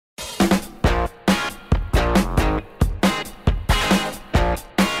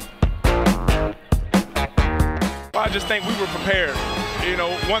just think we were prepared. You know,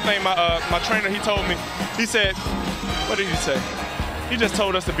 one thing my trainer, he told me, he said, what did he say? He just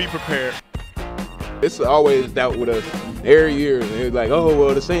told us to be prepared. It's always doubt with us every year. And it's like, oh,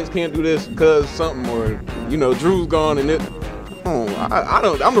 well, the Saints can't do this because something, or, you know, Drew's gone and it. I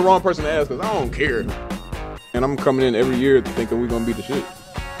don't. I'm the wrong person to ask because I don't care. And I'm coming in every year thinking we're going to beat the shit.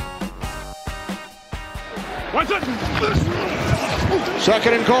 What's it?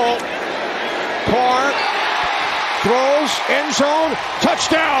 Second and goal. Carr throws, end zone,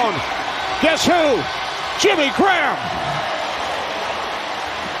 touchdown. Guess who? Jimmy Graham.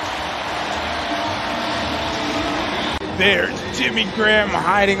 There's Jimmy Graham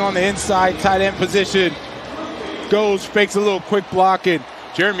hiding on the inside tight end position. Goes, fakes a little quick block, and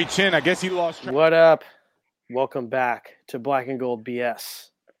Jeremy Chin, I guess he lost track. What up? Welcome back to Black and Gold BS,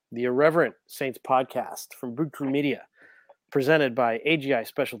 the irreverent Saints podcast from Boot Crew Media, presented by AGI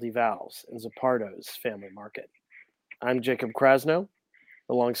Specialty Valves and Zapardo's Family Market. I'm Jacob Krasno,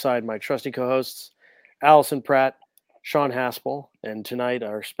 alongside my trusty co-hosts, Allison Pratt, Sean Haspel, and tonight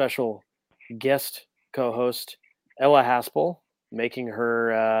our special guest co-host, Ella Haspel, making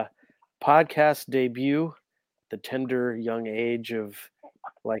her podcast debut at the tender young age of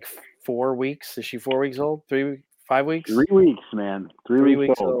like 4 weeks. Is she 4 weeks old? 5 weeks? 3 weeks, man. 3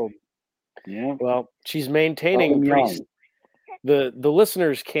 weeks old. Yeah. Well, she's maintaining the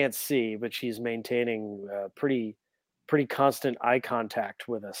listeners can't see, but she's maintaining pretty constant eye contact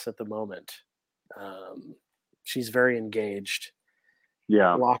with us at the moment. She's very engaged.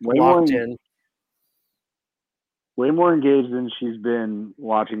 Yeah. Locked in. Way more engaged than she's been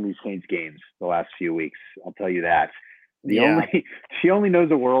watching these Saints games the last few weeks. I'll tell you that. She only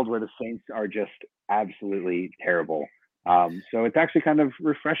knows a world where the Saints are just absolutely terrible. So it's actually kind of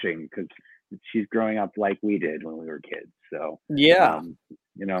refreshing because she's growing up like we did when we were kids. So yeah,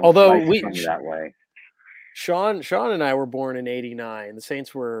 although nice that way. Sean and I were born in '89. The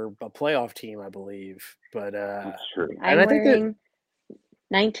Saints were a playoff team, I believe. But that's true. I think that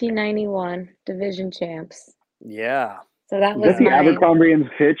 1991 division champs. Yeah. So that was the Abercrombie and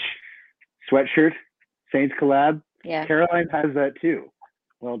Fitch sweatshirt Saints collab. Yeah. Caroline has that too.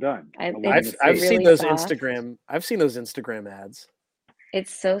 Well done. I've seen those Instagram. I've seen those Instagram ads.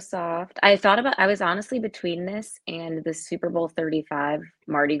 It's so soft. I was honestly between this and the Super Bowl 35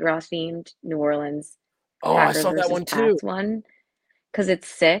 Mardi Gras themed New Orleans. Oh, Packers I saw that one too. One, because it's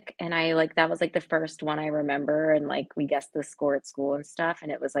sick, and that was like the first one I remember, and like we guessed the score at school and stuff,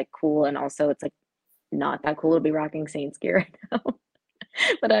 and it was like cool, and also it's like not that cool to be rocking Saints gear right now.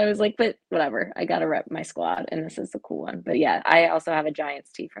 But I was like, but whatever. I gotta rep my squad, and this is a cool one. But yeah, I also have a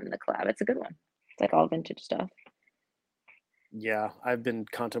Giants tee from the collab. It's a good one. It's like all vintage stuff. Yeah, I've been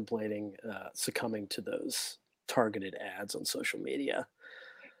contemplating succumbing to those targeted ads on social media.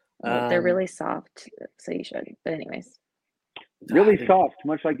 They're really soft, so you should. But anyways. Really soft,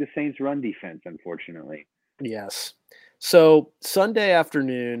 much like the Saints' run defense, unfortunately. Yes. So Sunday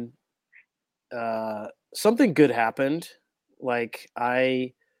afternoon, something good happened. Like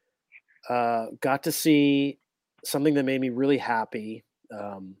I got to see something that made me really happy,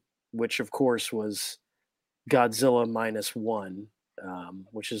 which of course was Godzilla -1,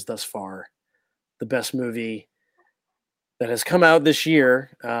 which is thus far the best movie that has come out this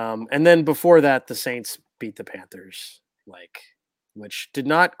year. And then before that, the Saints beat the Panthers, which did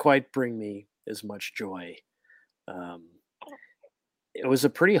not quite bring me as much joy. It was a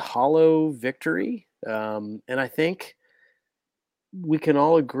pretty hollow victory. And I think we can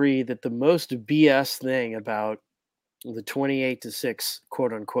all agree that the most BS thing about the 28-6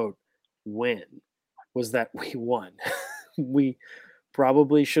 quote unquote win was that we won. We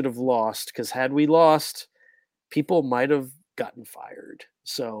probably should have lost, because had we lost, people might have gotten fired.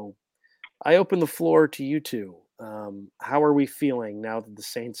 So I open the floor to you two. How are we feeling now that the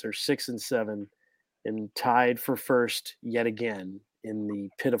Saints are 6-7 and tied for first yet again in the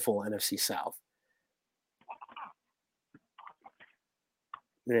pitiful NFC South?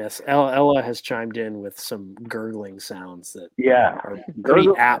 Yes, Ella has chimed in with some gurgling sounds that are pretty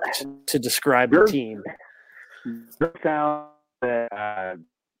apt to describe the team. Sounds that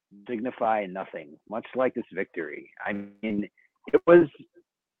signify nothing, much like this victory. I mean, it was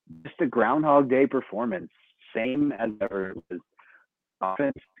just a Groundhog Day performance, same as ever. It was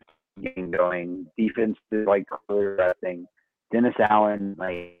offense getting going, defense is like resting. Dennis Allen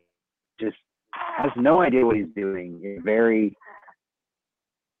just has no idea what he's doing. It's very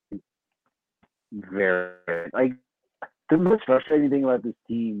the most frustrating thing about this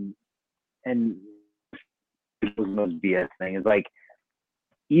team, and the most BS thing, is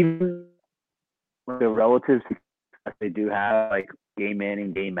even the relative success they do have, game in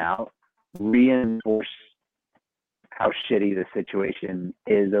and game out, reinforce how shitty the situation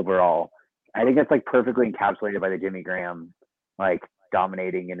is overall. I think that's like perfectly encapsulated by the Jimmy Graham, like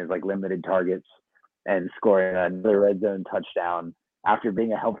dominating in his like limited targets and scoring another red zone touchdown after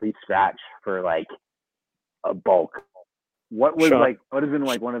being a healthy scratch for like a bulk. What has been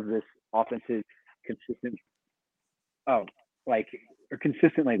like one of this offensive consistent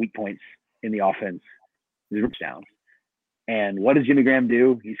consistent like weak points in the offense is touchdowns. And what does Jimmy Graham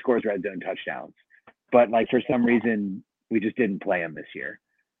do? He scores red zone touchdowns. But like for some reason we just didn't play him this year.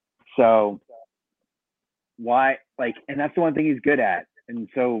 So why and that's the one thing he's good at. And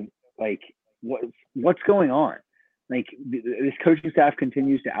so what's going on? Like this coaching staff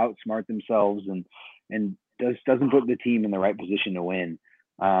continues to outsmart themselves and doesn't put the team in the right position to win.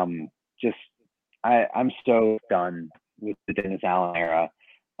 I'm so done with the Dennis Allen era.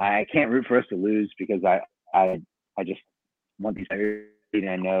 I can't root for us to lose because I just want these players, and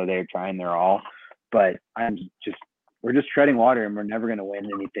I know they're trying their all, but we're just treading water and we're never going to win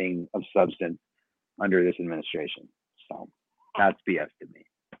anything of substance under this administration. So that's BS to me.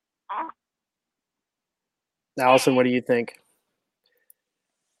 Allison, what do you think?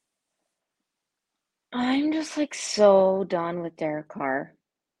 I'm just like so done with Derek Carr.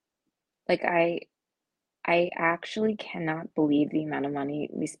 Like I actually cannot believe the amount of money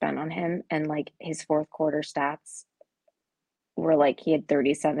we spent on him, and like his fourth quarter stats were like he had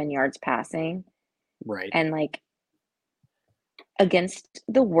 37 yards passing. Right. And like against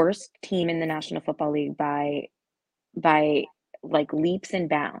the worst team in the National Football League by like leaps and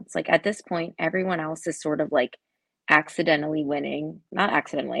bounds. Like at this point, everyone else is sort of like accidentally winning. Not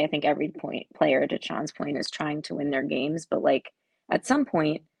accidentally. I think every player, to Sean's point, is trying to win their games. But like at some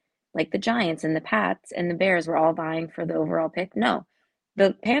point, like the Giants and the Pats and the Bears were all vying for the overall pick. No,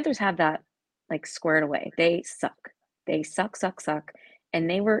 the Panthers have that like squared away. They suck. They suck. And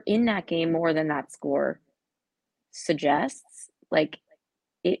they were in that game more than that score suggests. Like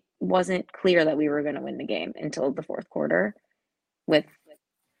it wasn't clear that we were going to win the game until the fourth quarter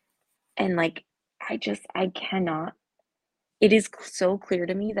and like I cannot. It is so clear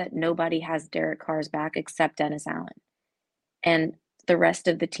to me that nobody has Derek Carr's back except Dennis Allen. And the rest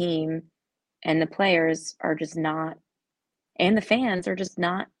of the team and the players are just not, and the fans are just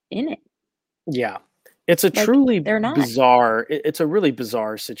not in it. Yeah. It's a Like, truly they're not. bizarre, it's a really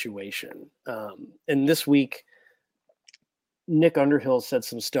bizarre situation. And this week, Nick Underhill said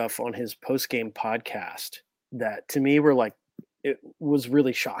some stuff on his post-game podcast that to me were like, it was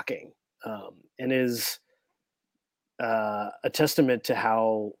really shocking, and is a testament to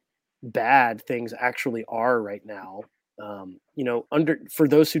how bad things actually are right now. For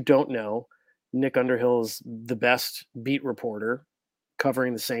those who don't know, Nick Underhill is the best beat reporter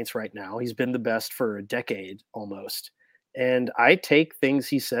covering the Saints right now. He's been the best for a decade almost. And I take things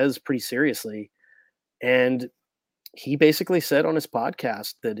he says pretty seriously. And he basically said on his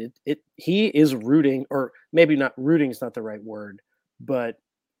podcast that he is rooting, or maybe not rooting is not the right word, but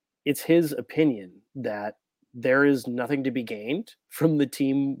it's his opinion that there is nothing to be gained from the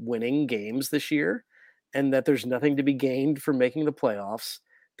team winning games this year, and that there's nothing to be gained from making the playoffs,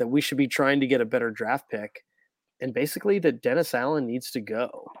 that we should be trying to get a better draft pick, and basically that Dennis Allen needs to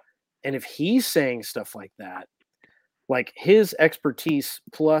go. And if he's saying stuff like that, like his expertise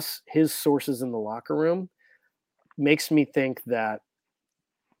plus his sources in the locker room makes me think that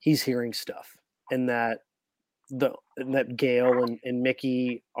he's hearing stuff, and that Gail and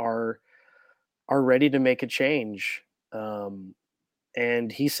Mickey are ready to make a change.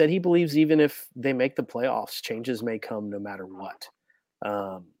 And he said he believes even if they make the playoffs, changes may come no matter what.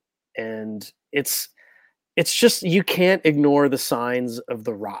 And it's just, you can't ignore the signs of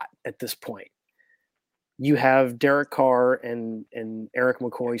the rot at this point. You have Derek Carr and Eric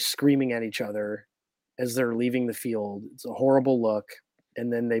McCoy screaming at each other as they're leaving the field. It's a horrible look.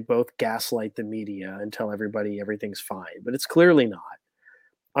 And then they both gaslight the media and tell everybody everything's fine, but it's clearly not.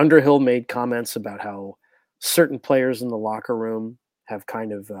 Underhill made comments about how certain players in the locker room have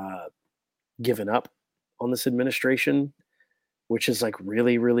kind of given up on this administration, which is like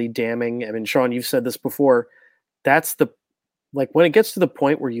really, really damning. I mean, Sean, you've said this before. That's when it gets to the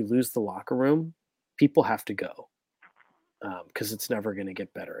point where you lose the locker room, people have to go because it's never going to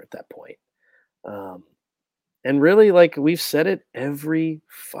get better at that point. And really, like we've said it every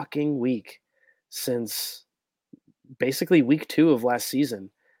fucking week since basically week 2 of last season.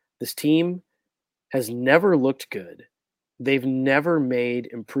 This team has never looked good. They've never made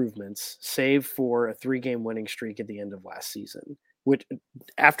improvements, save for a 3-game winning streak at the end of last season,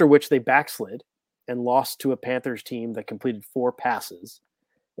 after which they backslid and lost to a Panthers team that completed 4 passes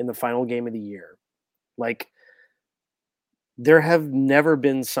in the final game of the year. Like, there have never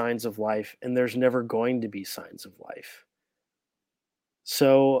been signs of life, and there's never going to be signs of life.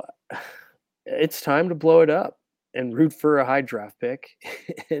 So it's time to blow it up and root for a high draft pick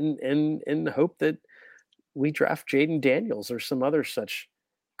and hope that we draft Jaden Daniels or some other such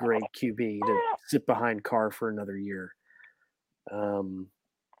great QB to sit behind Carr for another year.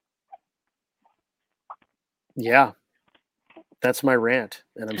 Yeah, that's my rant,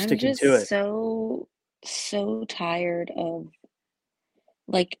 and I'm sticking to it. So tired of,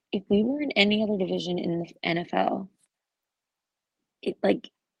 like, if we were in any other division in the NFL,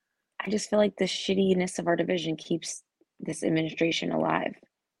 I just feel like the shittiness of our division keeps this administration alive.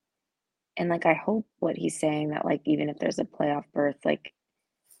 And like, I hope what he's saying, that like, even if there's a playoff berth, like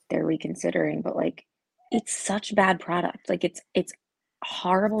they're reconsidering, but like, it's such bad product. Like it's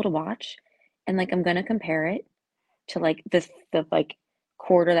horrible to watch. And like, I'm gonna compare it to like the like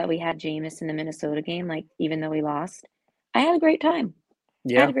quarter that we had Jameis in the Minnesota game. Like, even though we lost, I had a great time.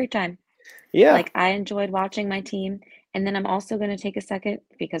 I had a great time. Yeah. Like, I enjoyed watching my team. And then I'm also going to take a second,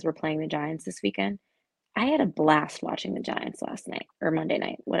 because we're playing the Giants this weekend. I had a blast watching the Giants last night or Monday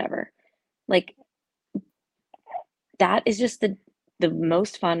night, whatever. Like, that is just the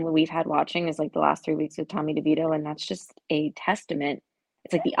most fun we've had watching is like the last 3 weeks with Tommy DeVito. And that's just a testament.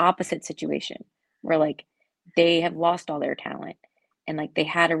 It's like the opposite situation where like they have lost all their talent and like they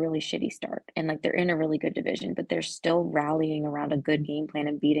had a really shitty start and like they're in a really good division, but they're still rallying around a good game plan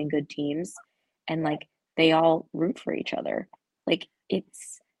and beating good teams. And like, they all root for each other. Like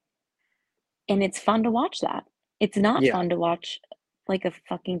it's fun to watch that. It's not fun to watch like a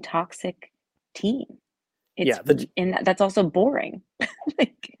fucking toxic team. And that's also boring.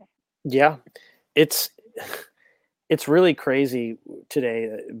 Like, yeah, it's really crazy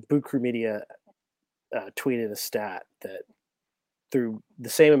today. Boot Crew Media tweeted a stat that through the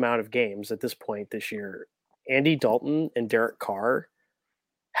same amount of games at this point this year, Andy Dalton and Derek Carr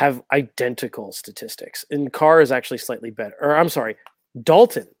have identical statistics, and Carr is actually slightly better. Or I'm sorry,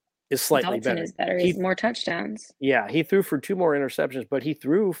 Dalton is slightly better. Dalton is better. He's more touchdowns. Yeah, he threw for 2 more interceptions, but he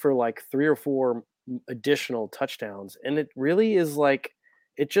threw for like 3 or 4 additional touchdowns. And it really is like,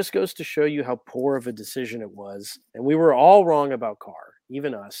 it just goes to show you how poor of a decision it was. And we were all wrong about Carr,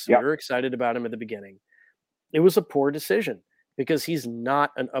 even us. Yep. We were excited about him at the beginning. It was a poor decision because he's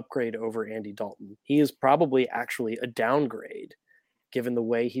not an upgrade over Andy Dalton. He is probably actually a downgrade, given the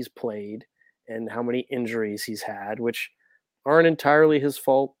way he's played and how many injuries he's had, which aren't entirely his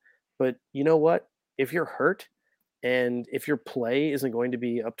fault. But you know what? If you're hurt and if your play isn't going to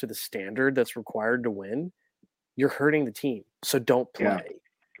be up to the standard that's required to win, you're hurting the team. So don't play. Yeah.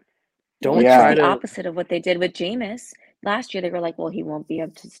 Don't try the opposite of what they did with Jameis. Last year, they were like, well, he won't be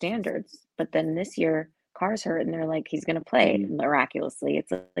up to standards. But then this year, Carr's hurt, and they're like, he's going to play miraculously.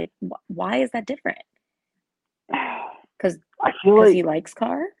 It's like, why is that different? Because he likes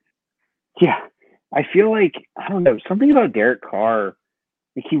Carr? Yeah. I feel like, I don't know, something about Derek Carr,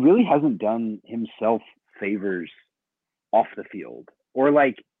 like he really hasn't done himself favors off the field or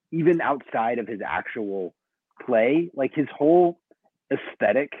like even outside of his actual play. Like his whole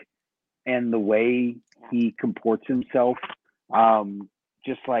aesthetic and the way he comports himself,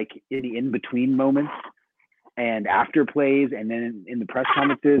 just like in the in-between moments and after plays and then in the press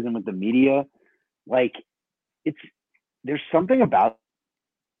conferences and with the media, like there's something about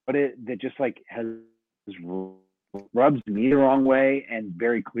it that just like rubs me the wrong way and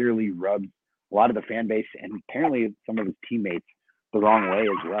very clearly rubs a lot of the fan base and apparently some of his teammates the wrong way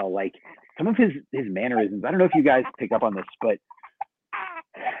as well. Like some of his mannerisms, I don't know if you guys pick up on this, but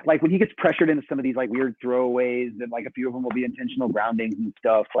like when he gets pressured into some of these like weird throwaways and like a few of them will be intentional groundings and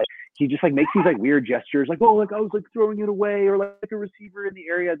stuff, like he just like makes these like weird gestures like, oh, like I was like throwing it away, or like a receiver in the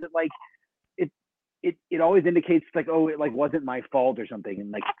area that like it always indicates like, oh, it like wasn't my fault or something.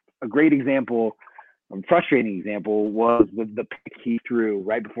 And like a great example, a frustrating example was the pick he threw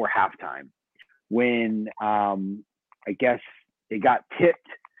right before halftime when I guess it got tipped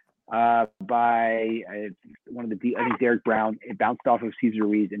by one of the, I think Derek Brown. It bounced off of Cesar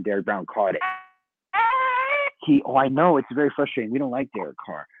Ruiz and Derek Brown caught it. I know it's very frustrating. We don't like Derek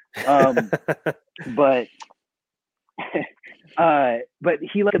Carr. But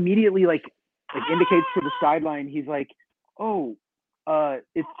he like immediately like indicates to the sideline. He's like, oh,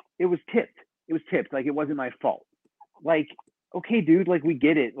 it was tipped. It was tipped. Like it wasn't my fault. Like, okay, dude, like we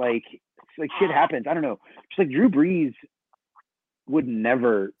get it. Like shit happens. I don't know. Just like Drew Brees would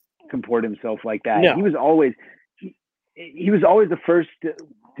never comport himself like that. No. He was always the first to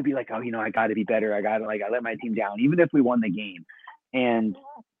be like, oh, I got to be better. I let my team down, even if we won the game. And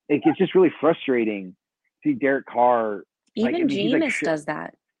it's just really frustrating to see Derek Carr. Even Jameis does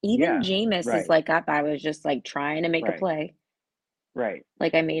that. Even Jameis is like, I was just like trying to make a play. Right.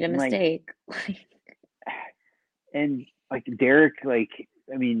 Like, I made a And, like, mistake. and like Derek, like,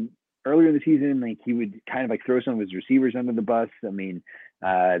 I mean, earlier in the season, like he would kind of like throw some of his receivers under the bus. I mean,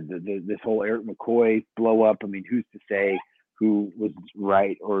 this whole Eric McCoy blow up. I mean, who's to say who was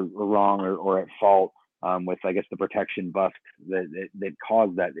right or wrong or at fault with, I guess, the protection bust that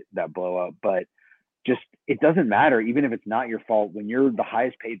caused that blow up. But just, it doesn't matter, even if it's not your fault. When you're the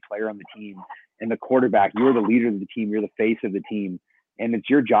highest paid player on the team and the quarterback, you're the leader of the team, you're the face of the team, and it's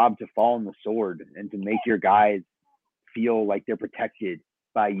your job to fall on the sword and to make your guys feel like they're protected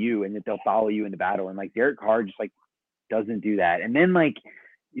by you and that they'll follow you in the battle. And like Derek Carr just like doesn't do that. And then like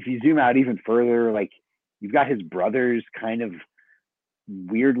if you zoom out even further, like you've got his brothers kind of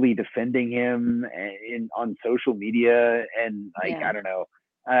weirdly defending him on social media, and like Yeah. I don't know.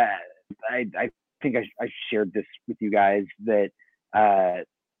 I think I shared this with you guys that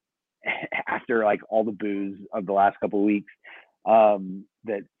after like all the boos of the last couple of weeks,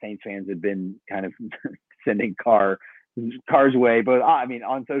 that Saints fans had been kind of sending Carr's way, but I mean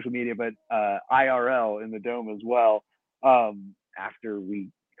on social media, but IRL in the dome as well. After we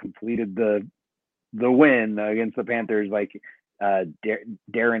completed the win against the Panthers, like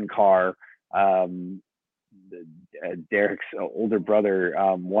Darren Carr, Derek's older brother,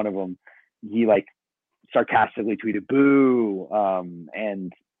 one of them, he like sarcastically tweeted "boo,"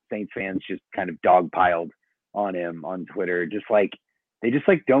 and Saints fans just kind of dogpiled on him on Twitter. Just like they just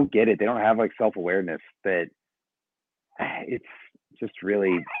like don't get it. They don't have like self-awareness. That it's just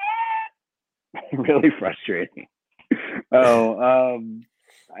really really frustrating.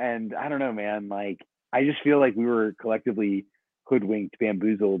 And I don't know, man. Like I just feel like we were collectively hoodwinked,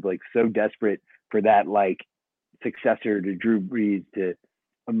 bamboozled, like so desperate for that like successor to Drew Brees to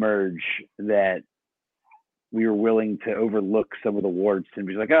emerge that we were willing to overlook some of the warts and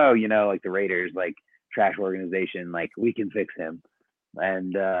be like, oh, you know, like the Raiders, like trash organization, like we can fix him.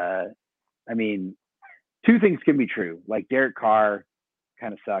 And I mean, two things can be true. Like Derek Carr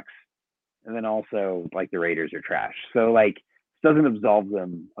kind of sucks, and then also like the Raiders are trash. So like it doesn't absolve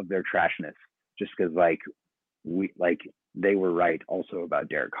them of their trashness just because like they were right also about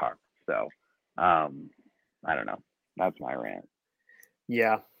Derek Carr. So I don't know. That's my rant.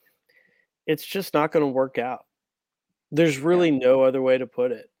 Yeah. It's just not going to work out. There's really no other way to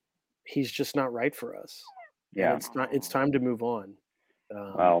put it. He's just not right for us. Yeah. And it's time to move on.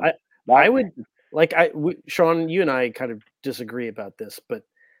 Well, I would like Sean, you and I kind of disagree about this, but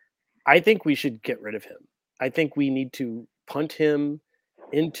I think we should get rid of him. I think we need to punt him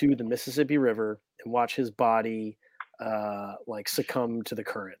into the Mississippi River and watch his body like succumb to the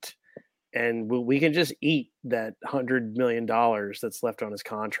current. And we can just eat that $100 million that's left on his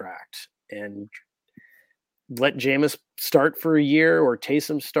contract and let Jameis start for a year or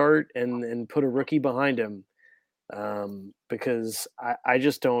Taysom start and put a rookie behind him. Because I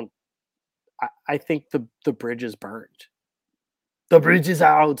just don't. I think the bridge is burned. The bridge is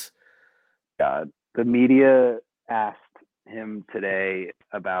out. God, the media asked him today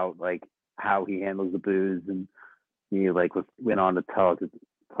about like how he handles the booze, and he like went on to talk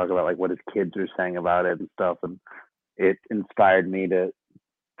about like what his kids are saying about it and stuff, and it inspired me to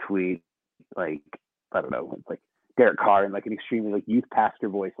tweet like I don't know, it's like Derek Carr in like an extremely like youth pastor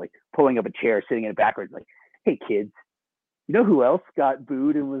voice, like pulling up a chair, sitting in it backwards, like, "Hey kids, you know who else got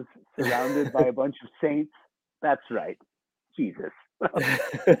booed and was surrounded by a bunch of saints? That's right, Jesus."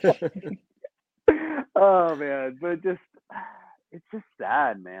 Oh man, but it's just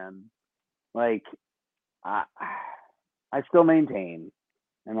sad, man. Like I still maintain,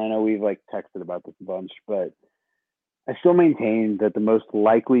 and I know we've like texted about this a bunch, but I still maintain that the most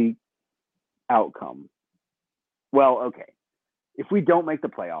likely outcome, well, okay, if we don't make the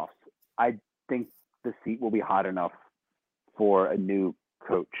playoffs, I think the seat will be hot enough for a new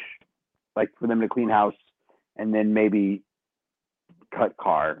coach, like for them to clean house and then maybe cut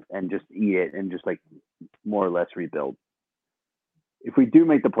Carr and just eat it and just like more or less rebuild. If we do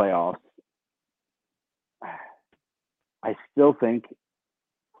make the playoffs, I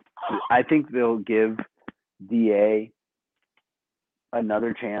think they'll give DA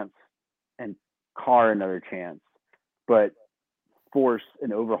another chance and Carr another chance, but force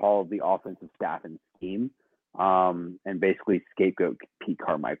an overhaul of the offensive staff and scheme, and basically scapegoat Pete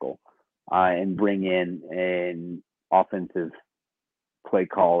Carmichael, and bring in an offensive play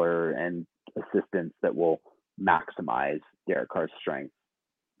caller and assistants that will maximize Derek Carr's strengths,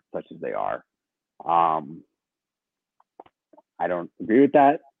 such as they are. I don't agree with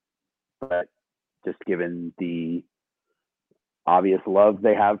that, but just given the obvious love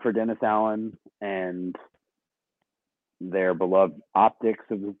they have for Dennis Allen and their beloved optics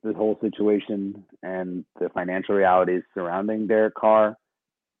of the whole situation and the financial realities surrounding Derek Carr,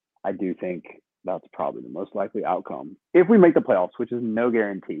 I do think that's probably the most likely outcome. If we make the playoffs, which is no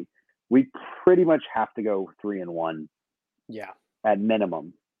guarantee, we pretty much have to go 3-1. Yeah. At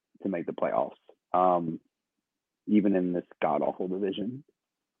minimum to make the playoffs, even in this god awful division.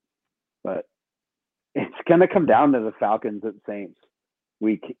 But it's gonna come down to the Falcons at Saints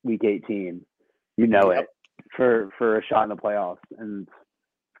week 18. You know it for a shot in the playoffs, and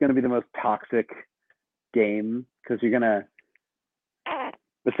it's gonna be the most toxic game because you're gonna.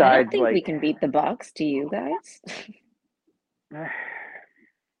 Besides, I don't think we can beat the Bucs. Do you guys?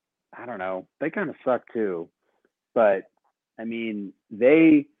 I don't know. They kind of suck too, but I mean,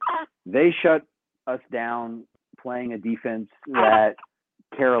 they shut us down playing a defense that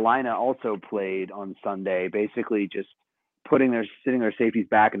Carolina also played on Sunday, basically just sitting their safeties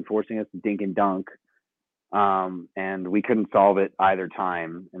back and forcing us to dink and dunk. And we couldn't solve it either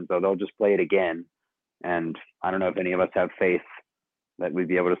time. And so they'll just play it again. And I don't know if any of us have faith that we'd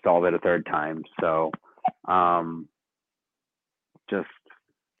be able to solve it a third time. So I don't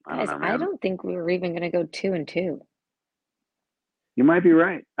know, man. I don't think we were even going to go 2-2. You might be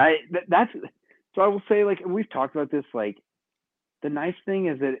right. So I will say, like, we've talked about this, like, the nice thing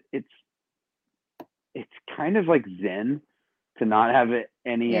is that it's kind of like zen to not have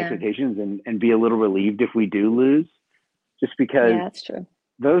any expectations and be a little relieved if we do lose, just because that's true.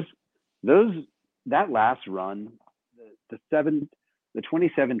 That last run, the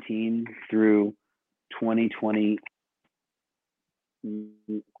 2017 through 2020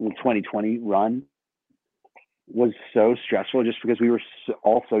 run was so stressful just because we were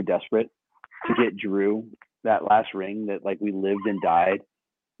all so desperate to get Drew that last ring that, like, we lived and died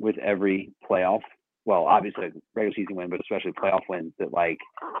with every playoff. Well, obviously regular season win, but especially playoff wins. That, like,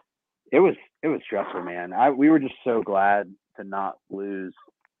 it was stressful, man. We were just so glad to not lose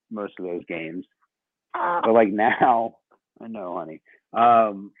most of those games. But, like, now, I know, honey.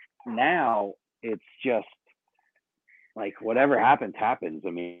 Now it's just like whatever happens. I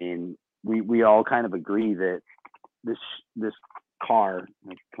mean, we all kind of agree that this car,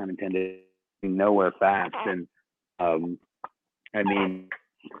 like, pun intended, nowhere fast, and I mean,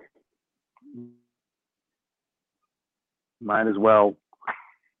 might as well.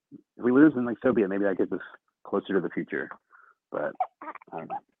 If we lose, then, like, so be it. Maybe that gets us closer to the future. But I don't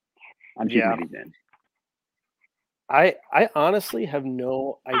know. I'm keeping these in. I honestly have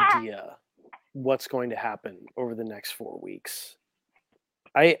no idea what's going to happen over the next 4 weeks.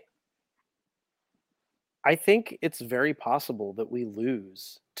 I think it's very possible that we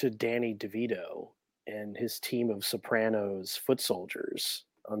lose to Danny DeVito and his team of Sopranos foot soldiers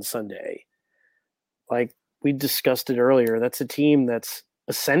on Sunday. Like we discussed it earlier, that's a team that's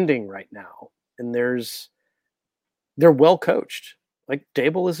ascending right now, and they're well coached. Like,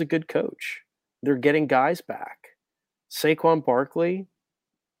 Dable is a good coach. They're getting guys back. Saquon Barkley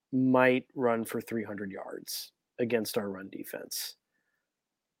might run for 300 yards against our run defense.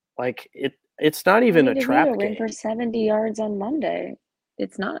 Like, it's not even a trap game. Ran for 70 yards on Monday.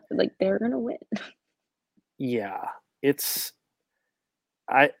 It's not like they're gonna win. Yeah, it's.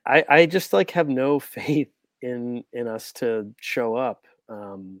 I just, like, have no faith in us to show up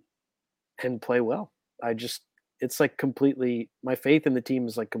and play well. It's like completely, my faith in the team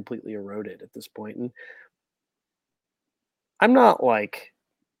is, like, completely eroded at this point. And I'm not, like,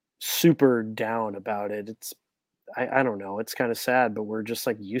 super down about it. I don't know. It's kind of sad, but we're just,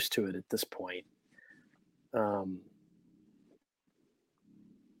 like, used to it at this point.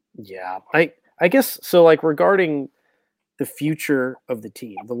 Yeah, I guess so. Like, regarding the future of the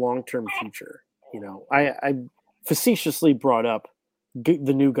team, the long-term future, I facetiously brought up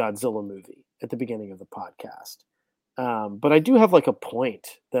the new Godzilla movie at the beginning of the podcast. But I do have, like, a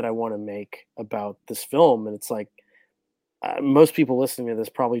point that I want to make about this film. And it's like, most people listening to this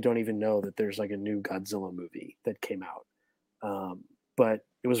probably don't even know that there's, like, a new Godzilla movie that came out. But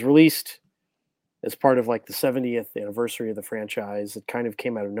it was released as part of, like, the 70th anniversary of the franchise. It kind of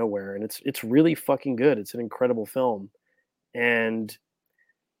came out of nowhere, and it's really fucking good. It's an incredible film. And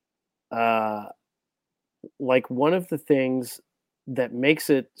like, one of the things that makes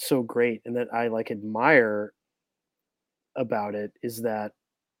it so great and that I, like, admire about it is that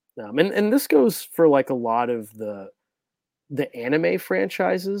and this goes for, like, a lot of the anime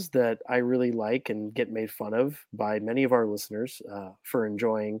franchises that I really like and get made fun of by many of our listeners for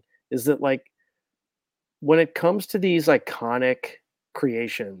enjoying, is that, like, when it comes to these iconic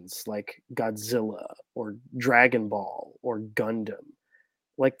creations like Godzilla or Dragon Ball or Gundam,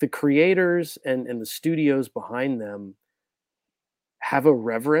 like, the creators and the studios behind them have a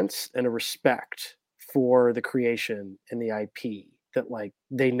reverence and a respect for the creation and the IP that like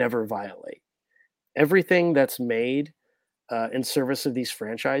they never violate. Everything that's made in service of these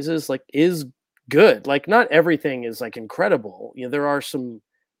franchises like is good. Like not everything is like incredible. You know, there are some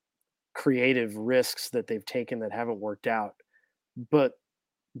creative risks that they've taken that haven't worked out, but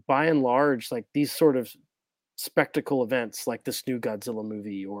by and large, like these sort of spectacle events, like this new Godzilla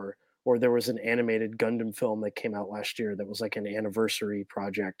movie, or there was an animated Gundam film that came out last year that was like an anniversary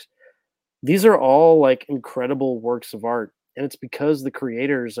project. These are all like incredible works of art, and it's because the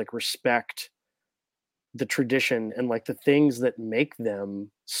creators like respect the tradition and like the things that make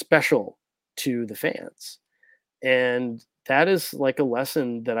them special to the fans. And that is like a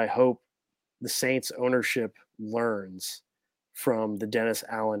lesson that I hope the Saints ownership learns from the Dennis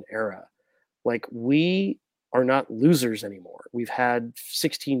Allen era. Like we are not losers anymore. We've had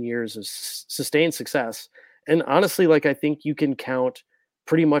 16 years of sustained success. And honestly, like I think you can count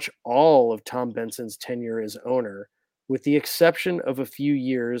pretty much all of Tom Benson's tenure as owner, with the exception of a few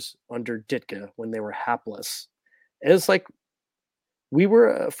years under Ditka when they were hapless. And it's like we were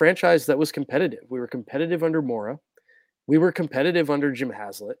a franchise that was competitive. We were competitive under Mora. We were competitive under Jim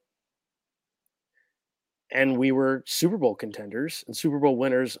Haslett. And we were Super Bowl contenders and Super Bowl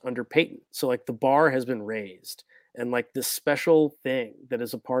winners under Peyton. So like the bar has been raised, and like this special thing that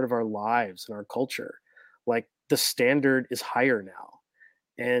is a part of our lives and our culture, like the standard is higher now,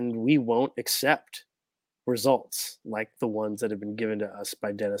 and we won't accept results like the ones that have been given to us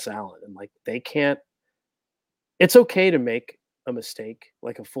by Dennis Allen. And like they can't, it's okay to make a mistake,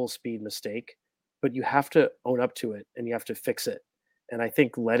 like a full speed mistake, but you have to own up to it and you have to fix it. And I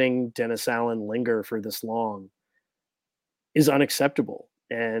think letting Dennis Allen linger for this long is unacceptable.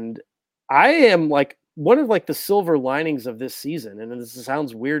 And I am like one of like the silver linings of this season, and this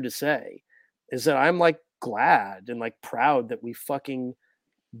sounds weird to say, is that I'm like glad and like proud that we fucking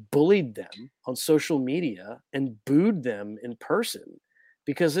bullied them on social media and booed them in person,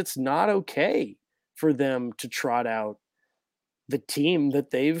 because it's not okay for them to trot out the team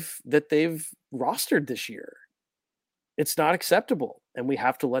that they've rostered this year. It's not acceptable, and we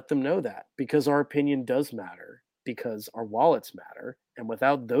have to let them know that, because our opinion does matter, because our wallets matter, and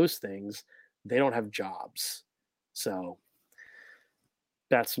without those things, they don't have jobs. So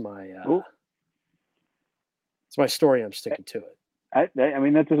that's my it's my story. I'm sticking to it. I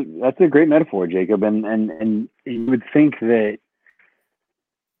mean, that's a great metaphor, Jacob, and you would think that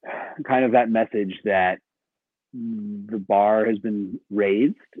kind of that message that the bar has been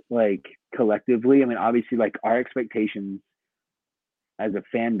raised, like collectively. I mean, obviously, like our expectations as a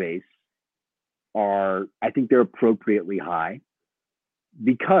fan base are, I think they're appropriately high,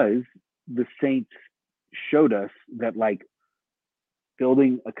 because the Saints showed us that like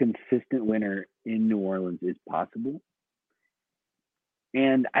building a consistent winner in New Orleans is possible.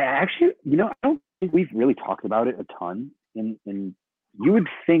 And I actually, I don't think we've really talked about it a ton. And you would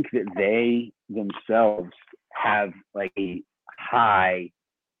think that they themselves have like a high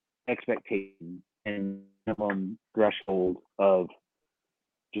expectation and minimum threshold of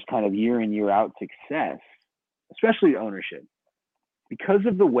just kind of year in, year out success, especially ownership, because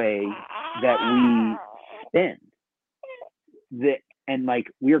of the way that we spend. And like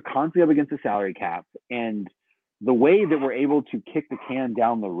we are constantly up against the salary cap, and the way that we're able to kick the can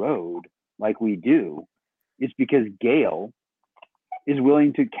down the road like we do is because Gale is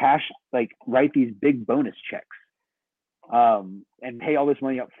willing to write these big bonus checks and pay all this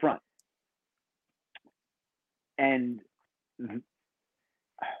money up front. And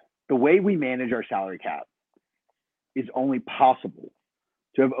the way we manage our salary cap is only possible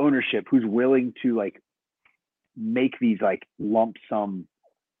to have ownership who's willing to like make these like lump sum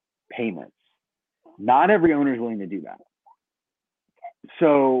payments. Not every owner is willing to do that.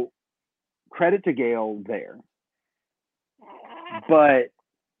 So credit to Gale there. But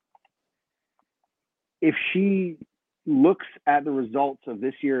if she looks at the results of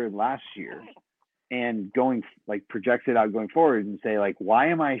this year and last year and going like projects it out going forward and say like, why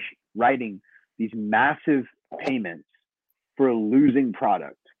am I writing these massive payments for a losing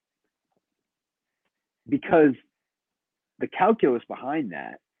product? Because the calculus behind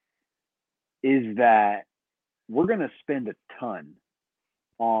that is that we're going to spend a ton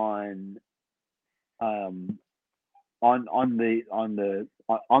on the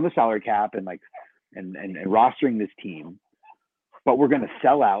salary cap and like and rostering this team, but we're going to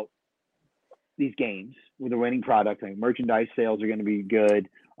sell out these games with a winning product. Like merchandise sales are going to be good,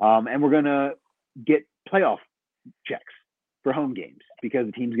 and we're going to get playoff checks for home games because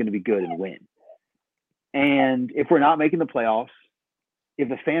the team's going to be good and win. And if we're not making the playoffs, if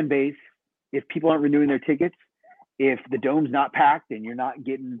the fan base, if people aren't renewing their tickets, if the dome's not packed and you're not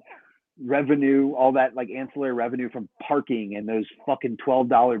getting revenue, all that like ancillary revenue from parking and those fucking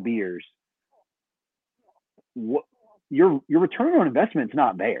 $12 beers, what your return on investment's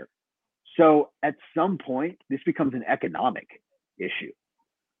not there. So at some point, this becomes an economic issue.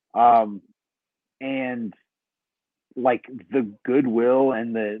 And like the goodwill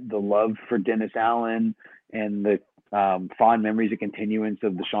and the love for Dennis Allen and the fond memories and continuance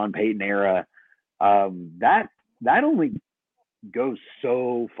of the Sean Payton era, that only goes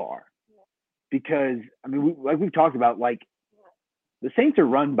so far. Because, I mean, like we've talked about, like, the Saints are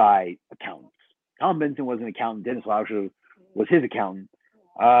run by accountants. Tom Benson was an accountant. Dennis Lauscher was his accountant.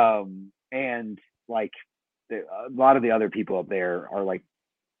 And, like, a lot of the other people up there are, like,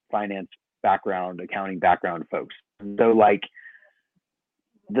 finance background, accounting background folks. And so, like,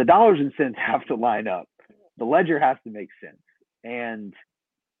 the dollars and cents have to line up. The ledger has to make sense. And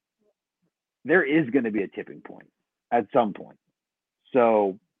there is going to be a tipping point at some point.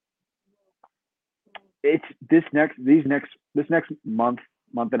 So it's this next month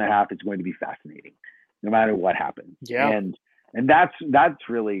and a half is going to be fascinating, no matter what happens. Yeah. And that's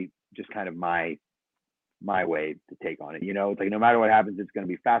really just kind of my way to take on it. You know, it's like no matter what happens, it's going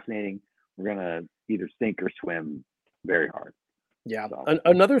to be fascinating. We're going to either sink or swim very hard. Yeah. So.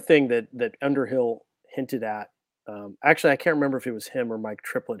 Another thing that Underhill hinted at, actually, I can't remember if it was him or Mike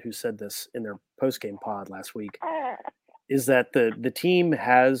Triplett who said this in their post-game pod last week, is that the team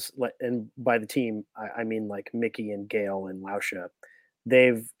has, and by the team, I mean like Mickey and Gale and Lauscha,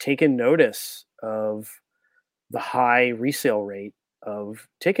 they've taken notice of the high resale rate of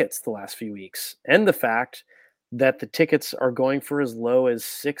tickets the last few weeks, and the fact that the tickets are going for as low as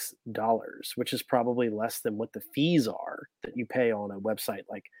 $6, which is probably less than what the fees are that you pay on a website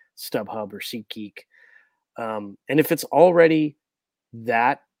like StubHub or SeatGeek. And if it's already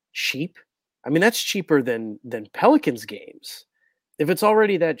that cheap, I mean, that's cheaper than Pelicans games. If it's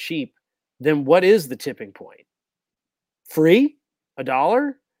already that cheap, then what is the tipping point? Free?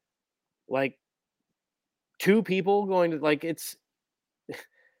 $1? Like 2 people going to, like, it's,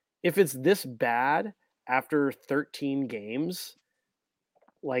 if it's this bad after 13 games,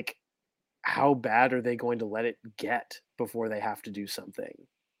 like, how bad are they going to let it get before they have to do something?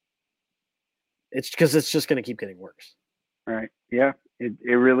 It's because it's just going to keep getting worse. Right. Yeah.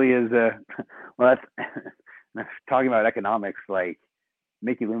 It really is well, that's talking about economics. Like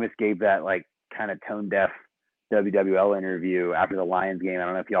Mickey Loomis gave that like kind of tone deaf WWL interview after the Lions game. I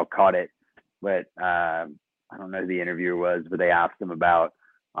don't know if y'all caught it, but I don't know who the interviewer was, but they asked him about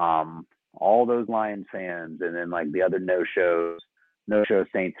all those Lions fans and then like the other no-show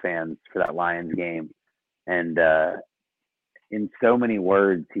Saints fans for that Lions game. And in so many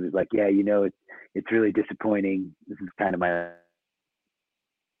words, he was like, yeah, you know, it's really disappointing. This is kind of my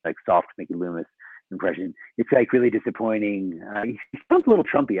like soft Mickey Loomis impression. It's like really disappointing. He sounds a little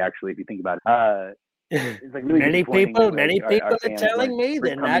Trumpy, actually, if you think about it. It's like really many people are telling me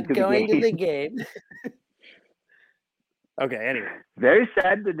they're not going to the game. Okay, anyway. Very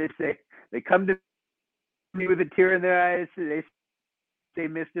sad that they come to me with a tear in their eyes. They say,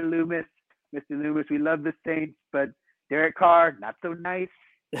 Mr. Loomis, we love the Saints, but Derek Carr, not so nice.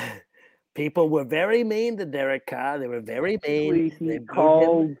 People were very mean to Derek Carr. They were very mean.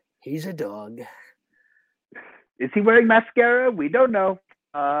 He's a dog. Is he wearing mascara? We don't know.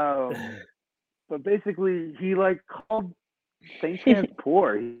 But basically, he like called Saints fans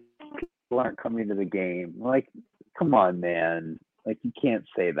poor. People aren't coming to the game. Like, come on, man. Like, you can't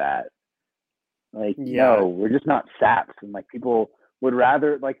say that. Like, no, we're just not saps. And like, people would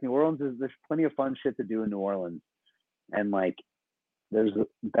rather, like, New Orleans there's plenty of fun shit to do in New Orleans. And like, there's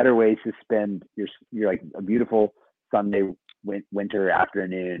better ways to spend your like a beautiful Sunday winter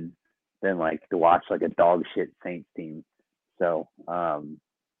afternoon than like to watch like a dog shit Saints team. So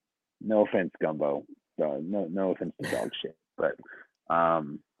no offense, Gumbo. So no offense to dog shit, but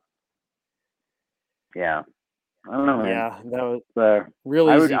yeah, I don't know, man. Yeah, that was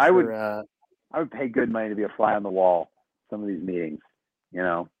really easy. I would pay good money to be a fly on the wall some of these meetings. You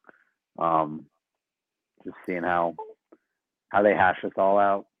know, just seeing how they hash this all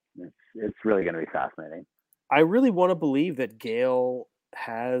out. It's really going to be fascinating. I really want to believe that Gail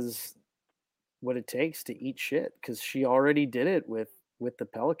has what it takes to eat shit, because she already did it with the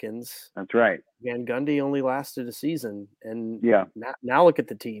Pelicans. That's right. Van Gundy only lasted a season, and yeah. Now look at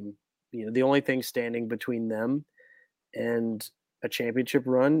the team. You know, the only thing standing between them and a championship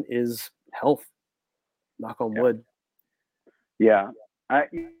run is health. Knock on wood. Yeah. I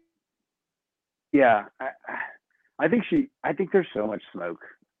think there's so much smoke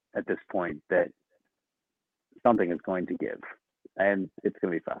at this point that something is going to give, and it's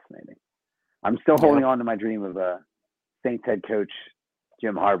going to be fascinating. I'm still holding on to my dream of a Saints head coach,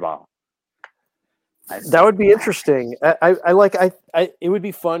 Jim Harbaugh. That would be interesting. It would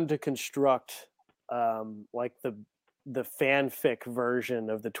be fun to construct like the fanfic version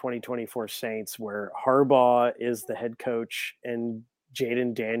of the 2024 Saints where Harbaugh is the head coach and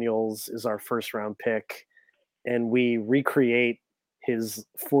Jaden Daniels is our first round pick, and we recreate his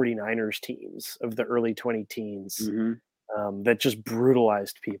 49ers teams of the early 20 teens that just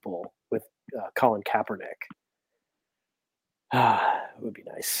brutalized people with Colin Kaepernick. It would be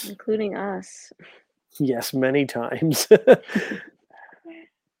nice. Including us. Yes, many times.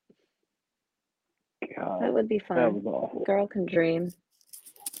 God, That would be fun. that was awful. Girl can dream.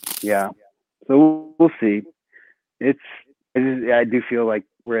 Yeah. So we'll see. I do feel like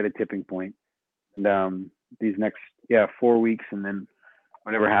we're at a tipping point. And these next 4 weeks, and then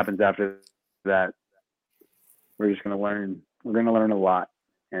whatever happens after that, we're just gonna learn. We're gonna learn a lot,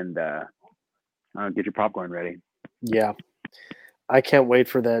 and get your popcorn ready. Yeah, I can't wait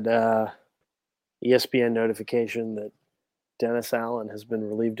for that ESPN notification that Dennis Allen has been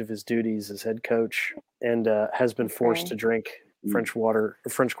relieved of his duties as head coach and has been forced to drink French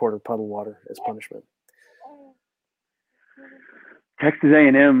Quarter puddle water as punishment. Texas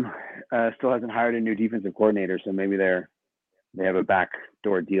A&M still hasn't hired a new defensive coordinator, so maybe they have a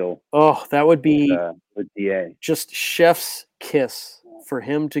backdoor deal. Oh, that would be with DA. Just chef's kiss for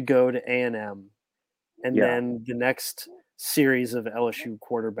him to go to A&M, and then the next series of LSU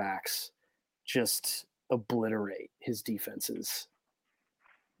quarterbacks just obliterate his defenses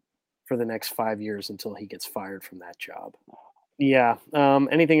for the next 5 years until he gets fired from that job. Yeah.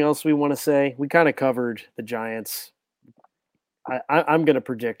 Anything else we want to say? We kind of covered the Giants. I'm going to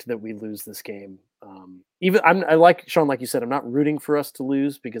predict that we lose this game. I like Sean, like you said, I'm not rooting for us to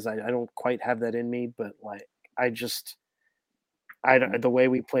lose because I don't quite have that in me. But like, the way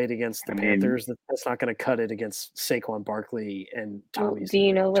we played against the Panthers, that's not going to cut it against Saquon Barkley and Tommy. Do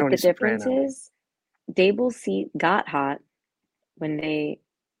you know what the difference is? Dable got hot when they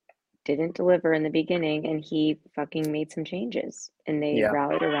didn't deliver in the beginning, and he fucking made some changes, and they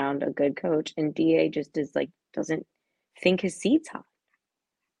rallied around a good coach. And DA just doesn't think his seat's hot.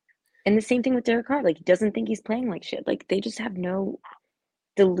 And the same thing with Derek Carr. Like, he doesn't think he's playing like shit. Like, they just have they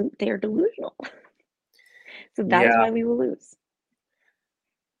are delusional. So that is why we will lose.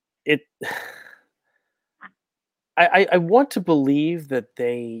 I want to believe that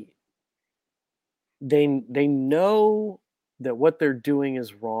they know that what they're doing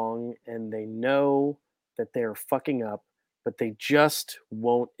is wrong, and they know that they're fucking up, but they just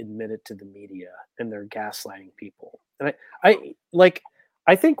won't admit it to the media, and they're gaslighting people. And I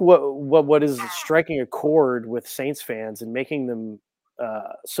think what is striking a chord with Saints fans and making them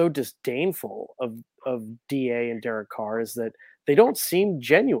so disdainful of DA and Derek Carr is that they don't seem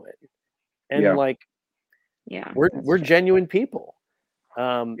genuine, and we're genuine people.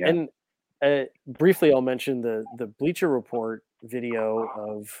 And briefly, I'll mention the Bleacher Report video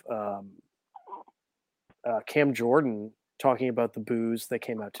of Cam Jordan talking about the boos that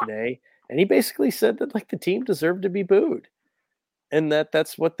came out today, and he basically said that like the team deserved to be booed, and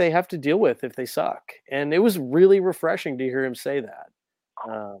that's what they have to deal with if they suck. And it was really refreshing to hear him say that.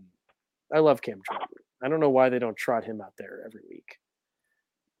 I love Cam Jordan. I don't know why they don't trot him out there every week.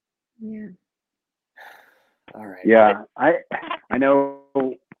 Yeah. All right. Yeah, I know.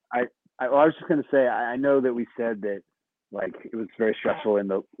 I was just gonna say I know that we said that like it was very stressful in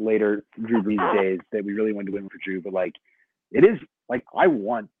the later Drew Brees days that we really wanted to win for Drew, but like it is like I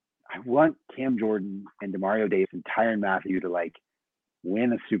want Cam Jordan and Demario Davis and Tyrann Mathieu to like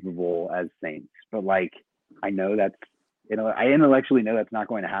win a Super Bowl as Saints, but like I know that's I intellectually know that's not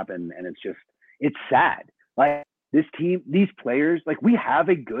going to happen, and it's sad. Like this team, these players, like we have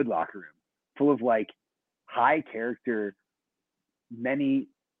a good locker room full of like high character, many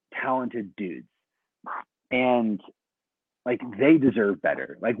talented dudes, and like they deserve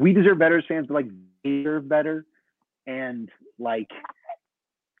better. Like we deserve better as fans, but like they deserve better. And like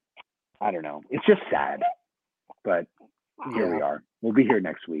I don't know, it's just sad. But here we are. We'll be here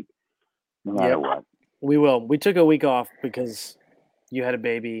next week, no matter what. We will. We took a week off because you had a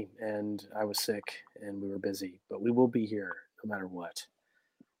baby and I was sick and we were busy. But we will be here no matter what,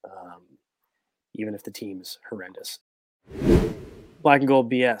 even if the team is horrendous. Black and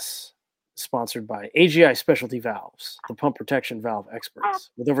Gold BS, sponsored by AGI Specialty Valves, the pump protection valve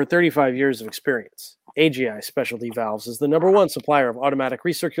experts. With over 35 years of experience, AGI Specialty Valves is the #1 supplier of automatic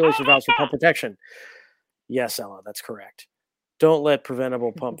recirculation valves for pump protection. Yes, Ella, that's correct. Don't let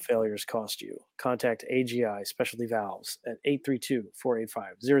preventable pump failures cost you. Contact AGI Specialty Valves at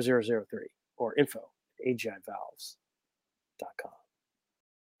 832-485-0003 or info@agivalves.com.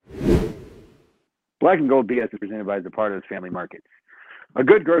 Black and Gold BS is presented by Zapardo's Family Markets. A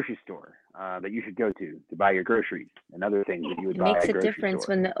good grocery store that you should go to buy your groceries and other things that you would It buy makes at a a grocery difference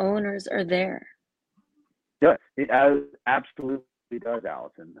store. when the owners are there. It absolutely does,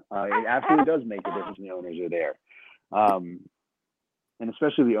 Allison. It absolutely does make a difference when the owners are there. And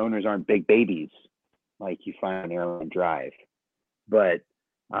especially the owners aren't big babies like you find on Airline Drive. But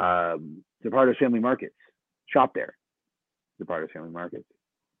they're part of family markets. Shop there. They're part of family markets.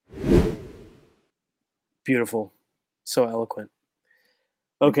 Beautiful. So eloquent.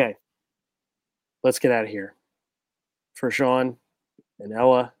 Okay. Let's get out of here. For Sean and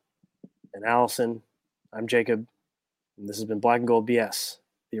Ella and Allison, I'm Jacob. And this has been Black and Gold BS,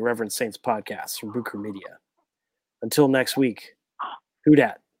 the Irreverent Saints podcast from Booker Media. Until next week, who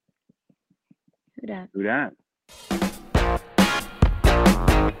dat? Who dat? Who dat?